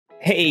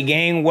Hey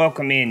gang,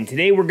 welcome in.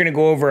 Today we're gonna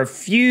go over a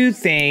few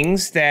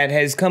things that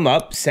has come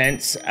up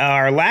since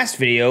our last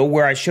video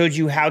where I showed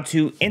you how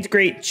to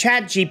integrate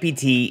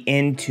ChatGPT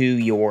into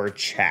your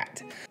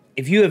chat.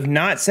 If you have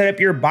not set up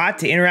your bot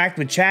to interact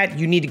with chat,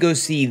 you need to go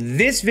see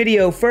this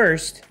video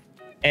first,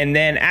 and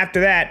then after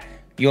that,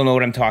 you'll know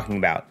what I'm talking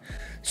about.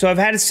 So I've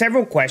had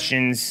several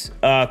questions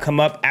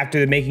come up after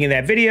the making of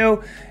that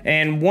video,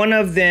 and one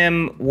of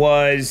them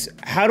was,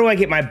 how do I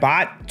get my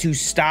bot to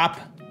stop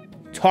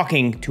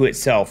talking to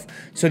itself?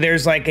 So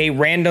there's like a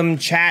random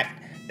chat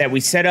that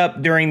we set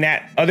up during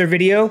that other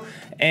video,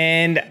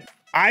 and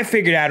I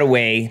figured out a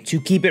way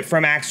to keep it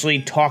from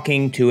actually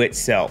talking to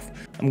itself.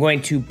 I'm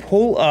going to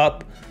pull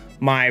up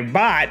my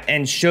bot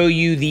and show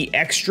you the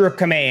extra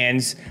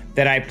commands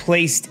that I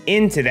placed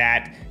into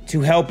that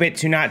to help it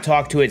to not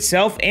talk to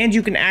itself, and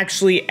you can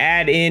actually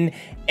add in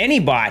any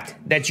bot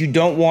that you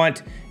don't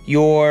want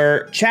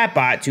your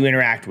chatbot to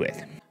interact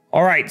with.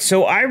 All right,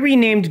 so I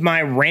renamed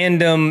my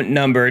random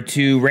number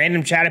to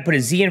random chat. I put a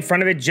Z in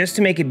front of it just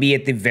to make it be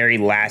at the very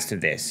last of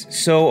this.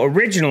 So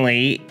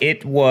originally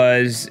it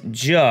was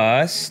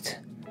just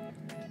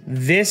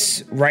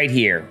this right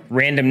here,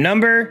 random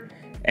number,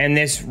 and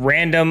this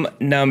random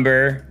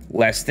number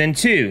less than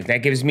 2. That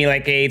gives me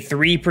like a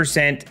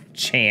 3%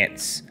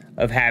 chance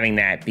of having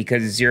that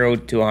because it's 0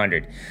 to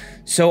 100.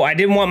 So I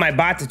didn't want my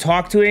bot to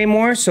talk to it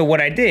anymore. So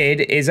what I did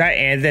is I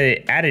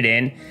added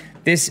in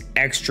this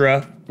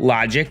extra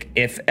logic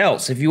if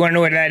else. If you want to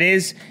know what that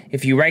is,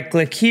 if you right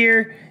click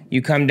here,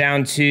 you come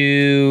down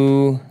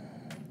to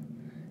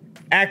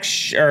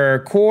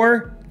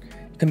core,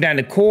 come down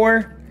to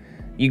core,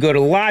 you go to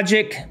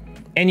logic,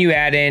 and you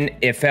add in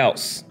if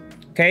else.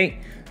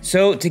 Okay,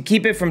 so to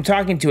keep it from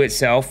talking to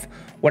itself,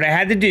 what I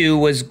had to do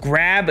was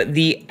grab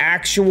the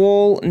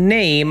actual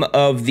name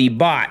of the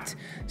bot.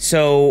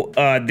 So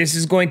this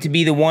is going to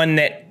be the one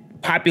that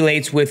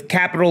populates with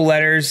capital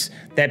letters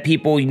that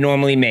people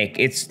normally make.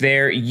 It's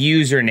their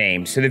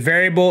username. So the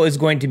variable is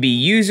going to be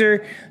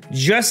user,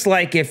 just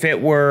like if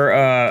it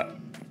were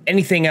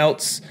anything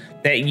else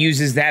that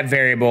uses that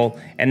variable.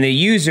 And the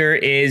user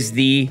is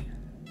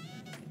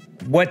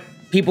what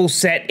people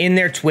set in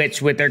their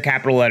Twitch with their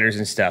capital letters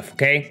and stuff,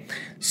 okay?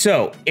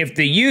 So if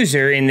the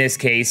user in this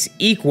case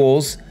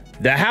equals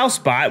the house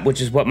bot,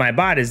 which is what my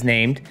bot is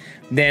named,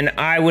 then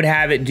I would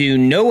have it do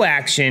no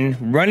action,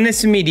 run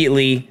this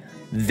immediately,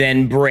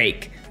 then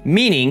break,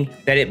 meaning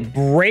that it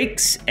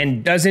breaks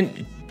and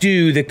doesn't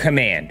do the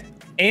command.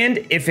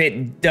 And if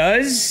it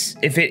does,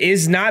 if it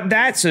is not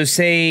that, so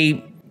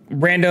say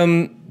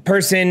random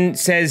person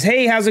says,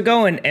 hey, how's it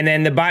going? And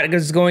then the bot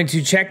is going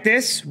to check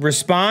this,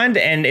 respond,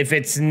 and if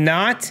it's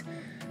not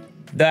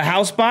the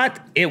house bot,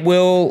 it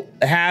will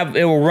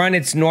run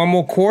its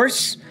normal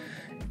course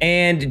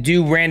and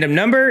do random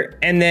number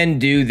and then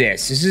do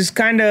this. This is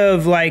kind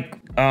of like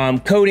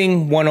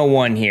coding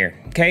 101 here,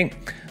 okay?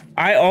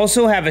 I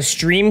also have a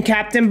stream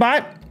captain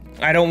bot.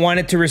 I don't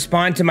want it to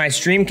respond to my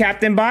stream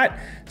captain bot,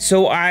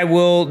 so I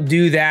will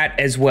do that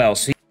as well.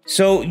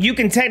 So you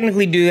can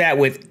technically do that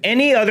with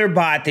any other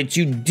bot that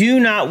you do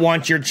not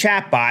want your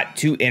chat bot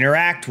to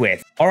interact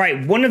with. All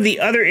right, one of the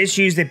other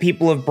issues that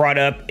people have brought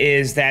up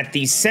is that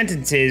these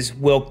sentences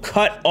will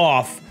cut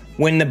off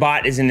when the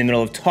bot is in the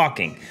middle of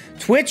talking.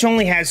 Twitch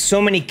only has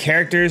so many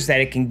characters that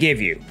it can give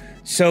you.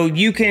 So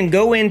you can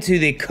go into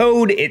the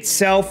code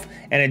itself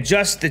and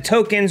adjust the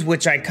tokens,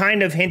 which I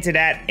kind of hinted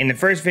at in the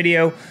first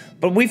video,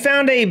 but we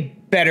found a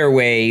better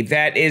way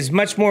that is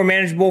much more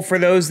manageable for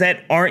those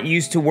that aren't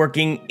used to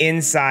working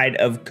inside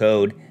of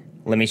code.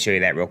 Let me show you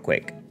that real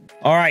quick.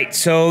 All right,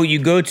 so you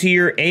go to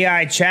your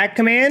AI chat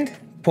command,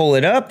 pull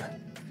it up,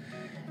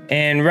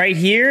 and right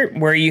here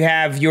where you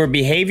have your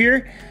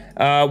behavior,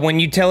 when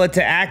you tell it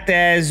to act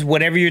as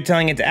whatever you're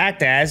telling it to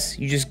act as,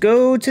 you just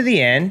go to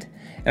the end.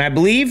 And I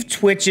believe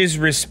Twitch's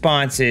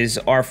responses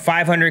are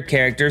 500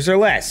 characters or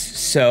less.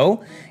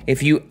 So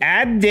if you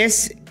add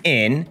this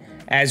in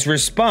as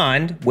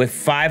respond with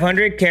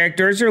 500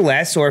 characters or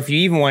less, or if you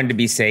even wanted to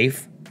be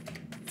safe,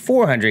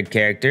 400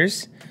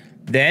 characters,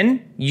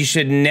 then you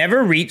should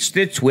never reach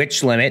the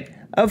Twitch limit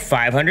of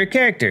 500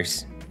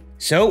 characters.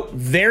 So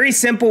very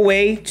simple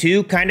way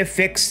to kind of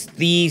fix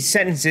the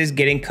sentences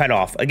getting cut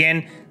off.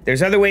 Again,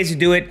 there's other ways to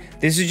do it.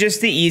 This is just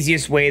the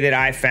easiest way that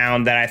I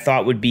found that I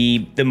thought would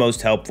be the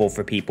most helpful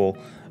for people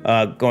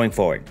going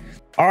forward.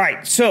 All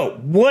right, so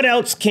what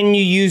else can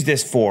you use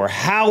this for?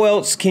 How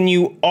else can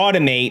you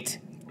automate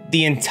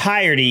the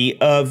entirety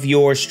of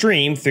your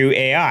stream through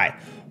AI?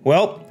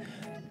 Well,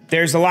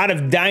 there's a lot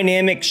of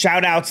dynamic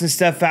shoutouts and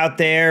stuff out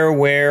there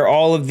where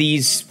all of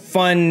these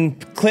fun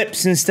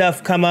clips and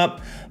stuff come up,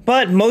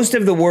 but most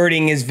of the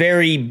wording is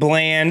very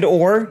bland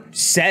or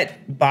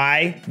set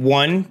by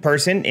one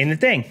person in the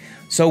thing.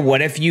 So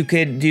what if you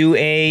could do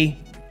a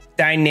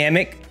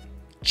dynamic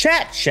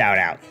chat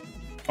shoutout?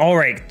 All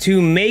right, to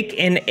make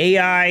an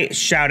AI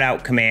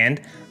shoutout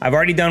command, I've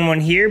already done one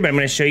here, but I'm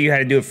gonna show you how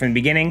to do it from the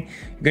beginning.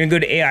 You're gonna go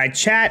to AI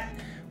chat.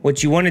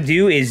 What you wanna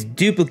do is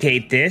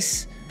duplicate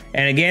this.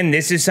 And again,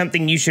 this is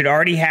something you should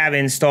already have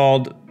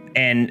installed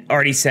and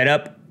already set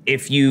up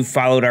if you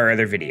followed our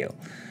other video.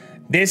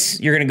 This,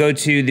 you're gonna go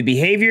to the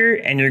behavior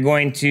and you're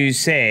going to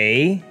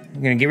say,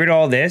 I'm gonna get rid of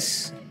all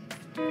this.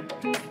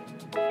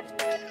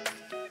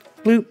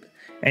 Bloop.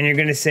 And you're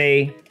gonna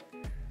say,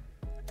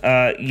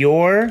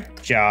 your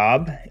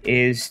job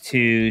is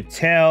to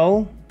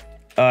tell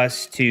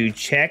us to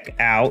check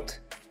out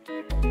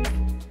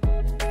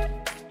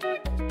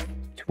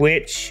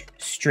Twitch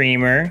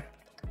streamer.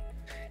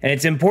 And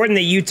it's important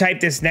that you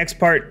type this next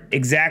part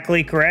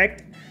exactly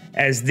correct,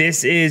 as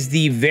this is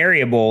the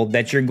variable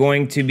that you're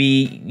going to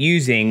be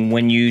using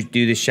when you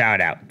do the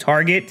shout out.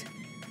 Target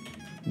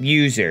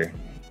user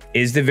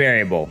is the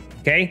variable,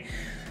 okay?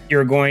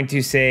 You're going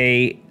to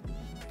say,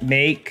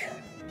 make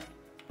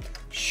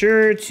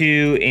sure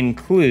to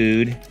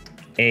include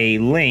a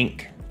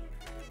link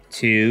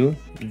to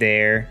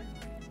their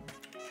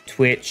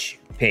Twitch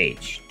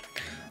page.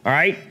 All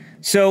right,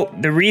 so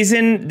the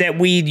reason that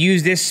we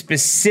use this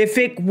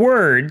specific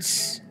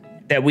words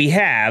that we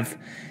have,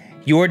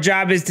 your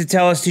job is to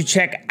tell us to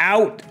check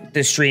out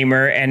the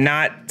streamer and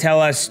not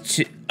tell us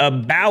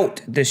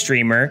about the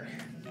streamer,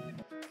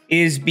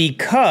 is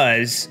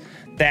because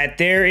that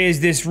there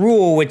is this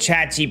rule with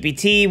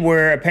ChatGPT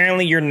where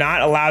apparently you're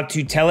not allowed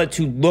to tell it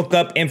to look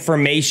up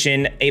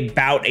information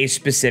about a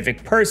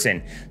specific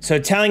person. So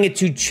telling it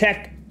to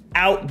check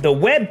out the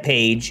web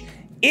page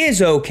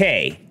is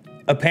okay,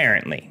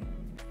 apparently.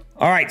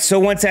 All right, so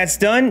once that's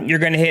done, you're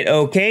gonna hit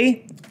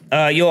okay.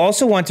 You'll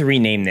also want to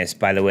rename this,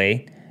 by the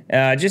way.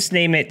 Just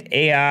name it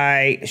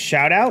AI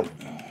Shoutout.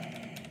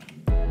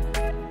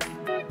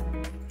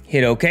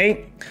 Hit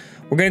okay.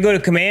 We're gonna go to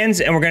commands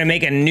and we're gonna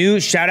make a new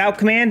shoutout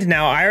command.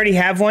 Now, I already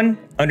have one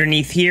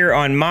underneath here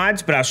on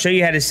mods, but I'll show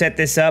you how to set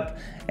this up,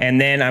 and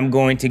then I'm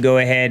going to go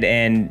ahead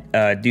and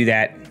do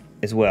that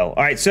as well.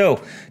 All right, so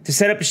to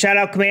set up a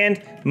shoutout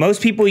command,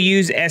 most people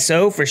use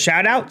SO for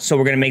shoutout, so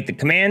we're gonna make the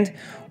command.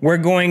 We're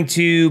going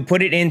to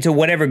put it into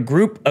whatever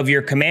group of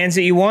your commands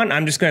that you want.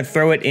 I'm just gonna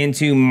throw it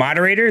into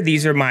moderator.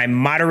 These are my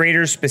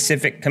moderator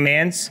specific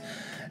commands.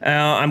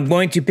 I'm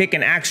going to pick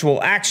an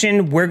actual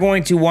action. We're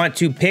going to want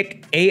to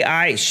pick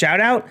AI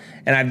shoutout,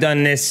 and I've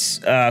done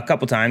this a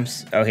couple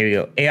times. Oh, here we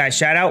go. AI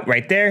shoutout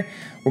right there.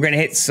 We're gonna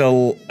hit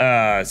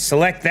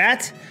select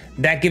that.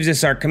 That gives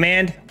us our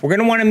command. We're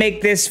gonna wanna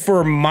make this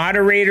for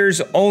moderators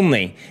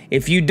only.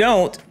 If you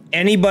don't,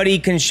 anybody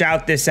can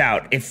shout this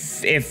out. If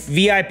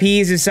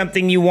VIPs is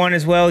something you want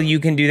as well, you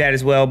can do that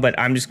as well, but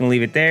I'm just gonna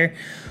leave it there.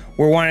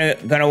 We're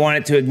gonna want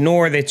it to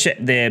ignore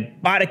the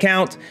bot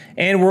account,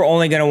 and we're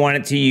only gonna want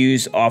it to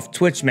use off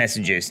Twitch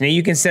messages. Now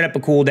you can set up a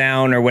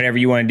cooldown or whatever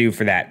you wanna do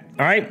for that,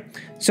 all right?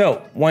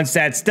 So once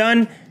that's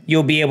done,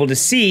 you'll be able to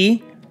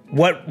see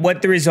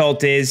what the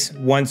result is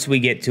once we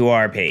get to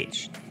our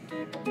page.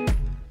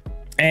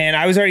 And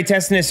I was already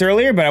testing this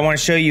earlier, but I wanna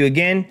show you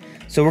again.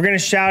 So we're gonna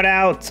shout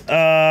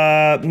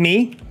out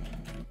me,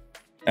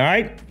 all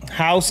right?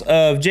 House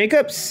of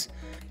Jkes,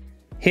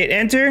 hit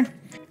enter.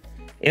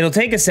 It'll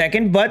take a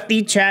second, but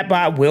the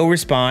chatbot will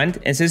respond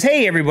and says,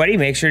 hey everybody,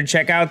 make sure to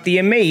check out the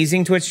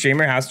amazing Twitch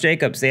streamer, House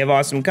Jkes. They have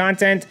awesome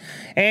content,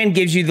 and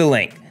gives you the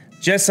link,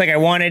 just like I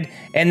wanted.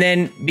 And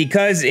then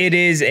because it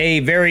is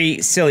a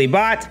very silly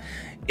bot,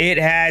 it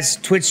has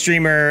Twitch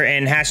streamer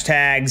and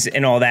hashtags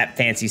and all that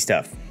fancy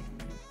stuff.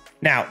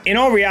 Now, in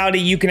all reality,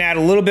 you can add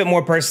a little bit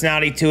more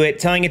personality to it,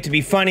 telling it to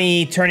be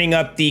funny, turning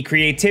up the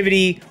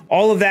creativity.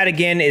 All of that,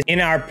 again, is in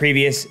our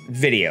previous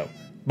video.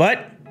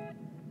 But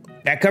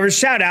that covers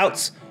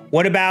shoutouts.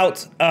 What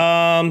about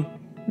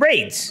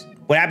raids?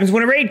 What happens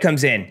when a raid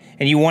comes in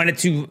and you want it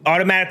to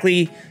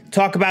automatically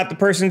talk about the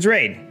person's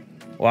raid?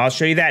 Well, I'll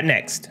show you that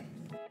next.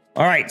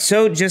 All right,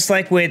 so just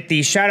like with the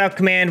shoutout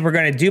command, we're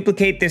gonna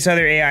duplicate this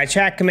other AI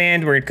chat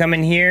command. We're gonna come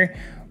in here.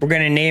 We're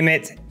gonna name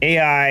it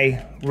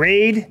AI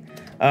raid.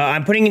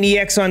 I'm putting an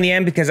EX on the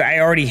end because I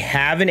already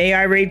have an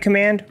AI raid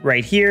command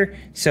right here,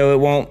 so it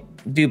won't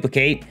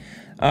duplicate,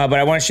 but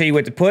I wanna show you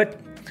what to put.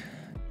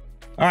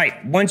 All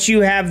right, once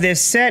you have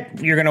this set,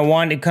 you're gonna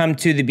want to come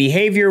to the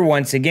behavior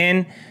once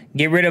again,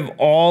 get rid of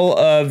all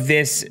of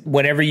this,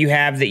 whatever you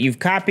have that you've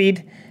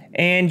copied,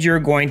 and you're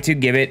going to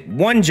give it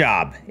one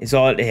job, is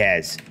all it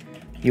has.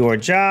 Your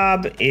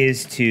job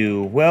is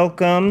to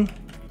welcome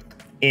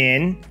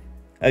in,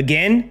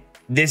 again,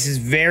 this is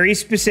very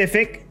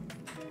specific,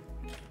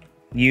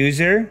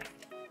 user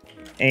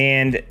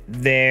and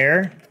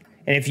their,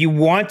 and if you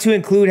want to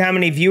include how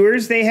many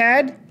viewers they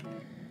had,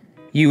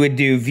 you would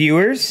do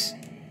viewers.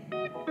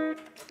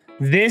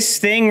 This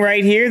thing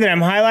right here that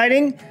I'm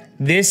highlighting,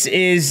 this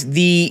is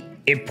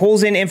it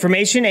pulls in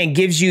information and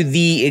gives you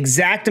the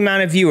exact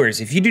amount of viewers.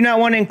 If you do not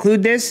want to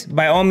include this,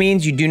 by all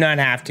means, you do not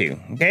have to,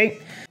 okay?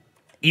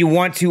 You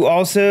want to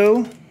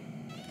also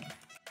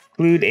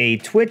include a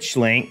Twitch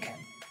link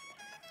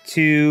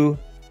to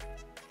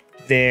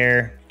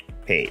their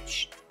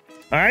page,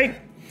 all right?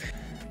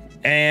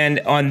 And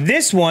on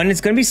this one,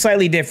 it's gonna be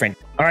slightly different.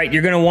 All right,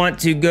 you're gonna want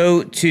to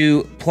go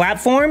to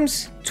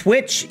platforms,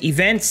 Twitch,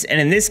 events, and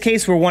in this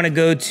case, we'll wanna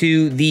go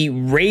to the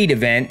raid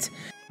event.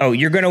 Oh,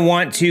 you're gonna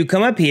want to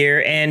come up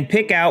here and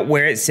pick out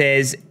where it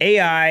says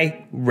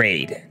AI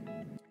raid.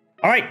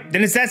 All right,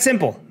 then it's that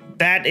simple.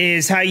 that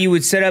is how you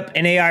would set up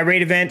an AI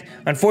raid event.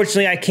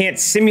 Unfortunately, I can't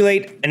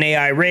simulate an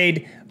AI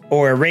raid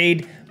or a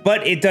raid,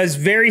 but it does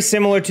very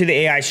similar to the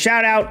AI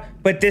shoutout,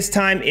 but this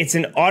time it's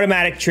an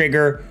automatic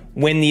trigger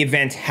when the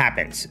event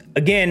happens.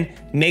 Again,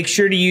 make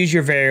sure to use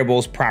your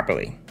variables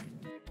properly.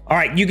 All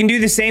right, you can do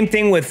the same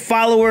thing with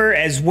follower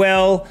as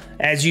well.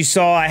 As you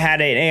saw, I had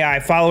an AI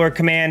follower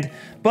command,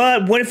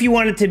 but what if you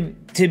wanted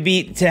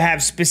to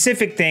have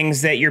specific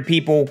things that your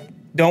people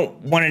don't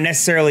want to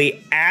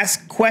necessarily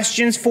ask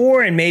questions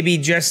for, and maybe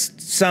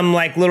just some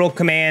like little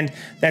command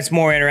that's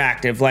more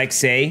interactive, like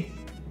say,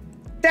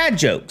 dad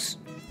jokes.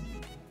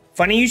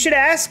 Funny you should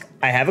ask,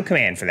 I have a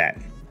command for that.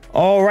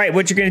 All right,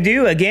 what you're gonna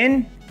do,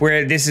 again,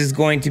 where this is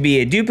going to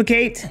be a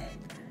duplicate,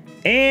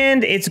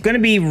 and it's gonna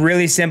be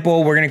really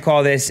simple. We're gonna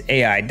call this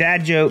AI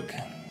dad joke.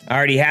 I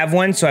already have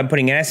one, so I'm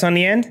putting an S on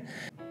the end.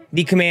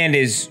 The command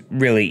is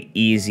really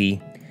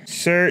easy.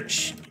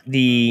 Search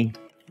the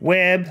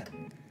web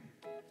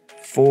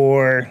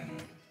for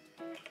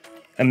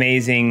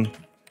amazing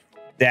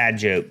dad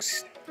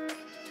jokes.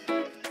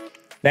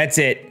 That's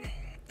it.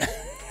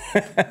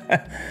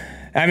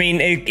 I mean,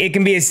 it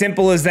can be as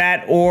simple as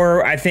that,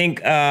 or I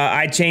think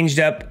I changed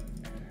up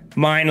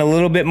mine a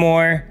little bit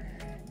more.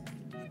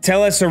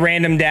 Tell us a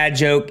random dad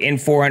joke in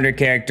 400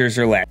 characters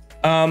or less.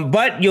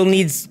 But you'll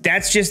need,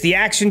 that's just the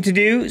action to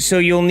do. So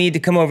you'll need to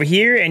come over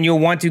here and you'll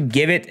want to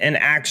give it an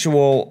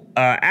actual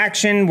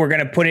action. We're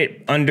gonna put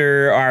it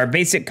under our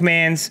basic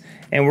commands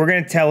and we're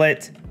gonna tell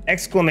it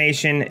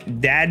exclamation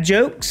dad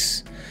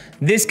jokes.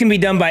 This can be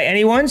done by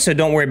anyone, so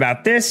don't worry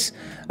about this.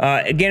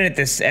 Again, at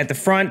the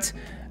front,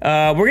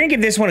 we're gonna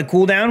give this one a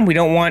cooldown. We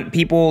don't want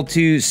people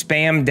to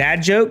spam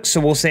dad jokes, so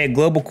we'll say a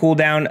global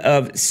cooldown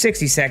of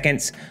 60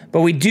 seconds,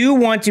 but we do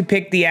want to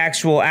pick the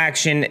actual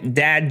action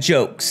dad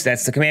jokes.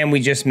 That's the command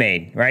we just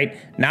made, right?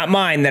 Not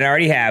mine that I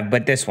already have,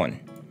 but this one.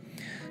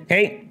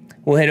 Okay,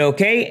 we'll hit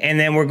okay, and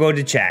then we'll go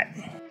to chat.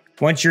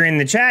 Once you're in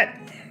the chat,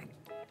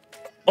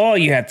 all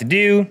you have to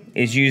do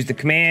is use the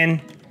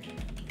command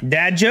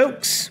dad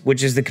jokes,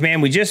 which is the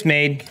command we just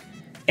made,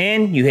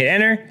 and you hit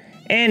enter,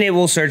 and it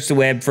will search the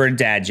web for a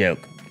dad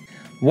joke.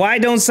 Why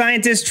don't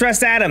scientists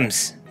trust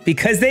atoms?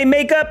 Because they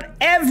make up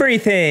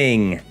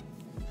everything.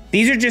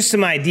 These are just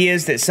some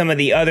ideas that some of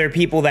the other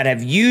people that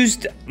have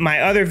used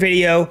my other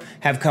video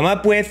have come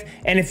up with.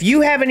 And if you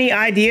have any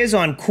ideas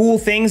on cool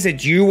things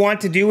that you want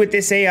to do with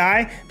this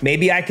AI,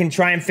 maybe I can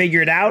try and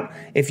figure it out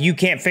if you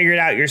can't figure it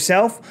out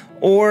yourself,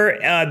 or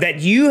that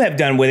you have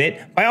done with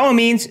it, by all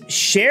means,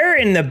 share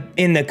in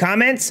the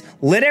comments,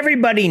 let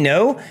everybody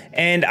know,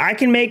 and I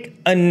can make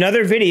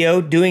another video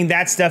doing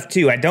that stuff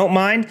too. I don't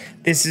mind.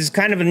 This is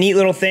kind of a neat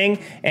little thing,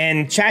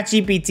 and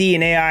ChatGPT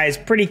and AI is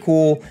pretty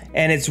cool,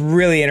 and it's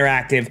really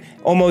interactive.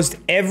 Almost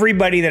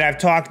everybody that I've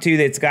talked to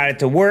that's got it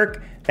to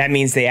work, that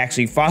means they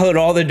actually followed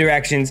all the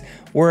directions,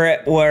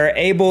 were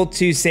able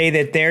to say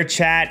that their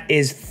chat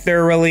is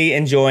thoroughly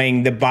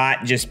enjoying the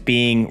bot just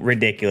being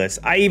ridiculous.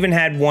 I even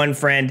had one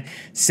friend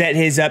set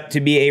his up to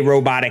be a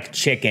robotic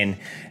chicken,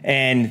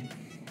 and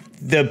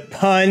the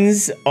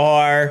puns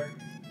are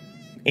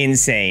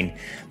insane.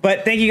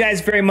 But thank you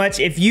guys very much.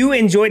 If you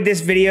enjoyed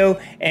this video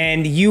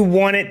and you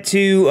wanted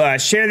to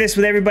share this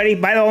with everybody,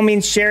 by all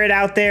means, share it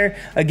out there.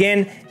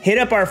 Again, hit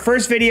up our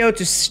first video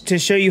to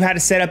show you how to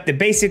set up the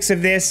basics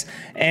of this.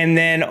 And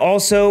then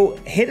also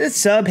hit a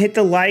sub, hit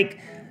the like.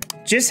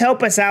 Just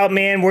help us out,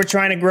 man. We're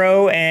trying to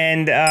grow,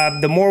 and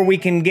the more we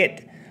can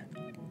get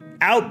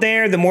out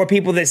there, the more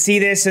people that see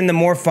this and the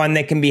more fun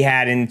that can be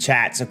had in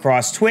chats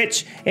across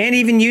Twitch and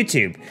even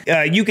YouTube.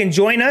 You can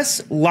join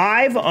us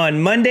live on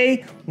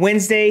Monday,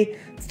 Wednesday,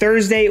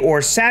 Thursday,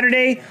 or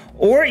Saturday,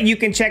 or you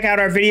can check out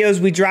our videos.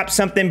 We drop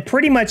something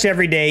pretty much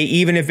every day,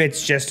 even if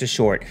it's just a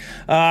short.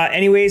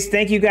 Anyways,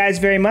 thank you guys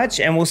very much,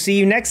 and we'll see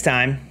you next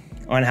time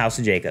on House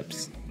of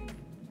Jkes.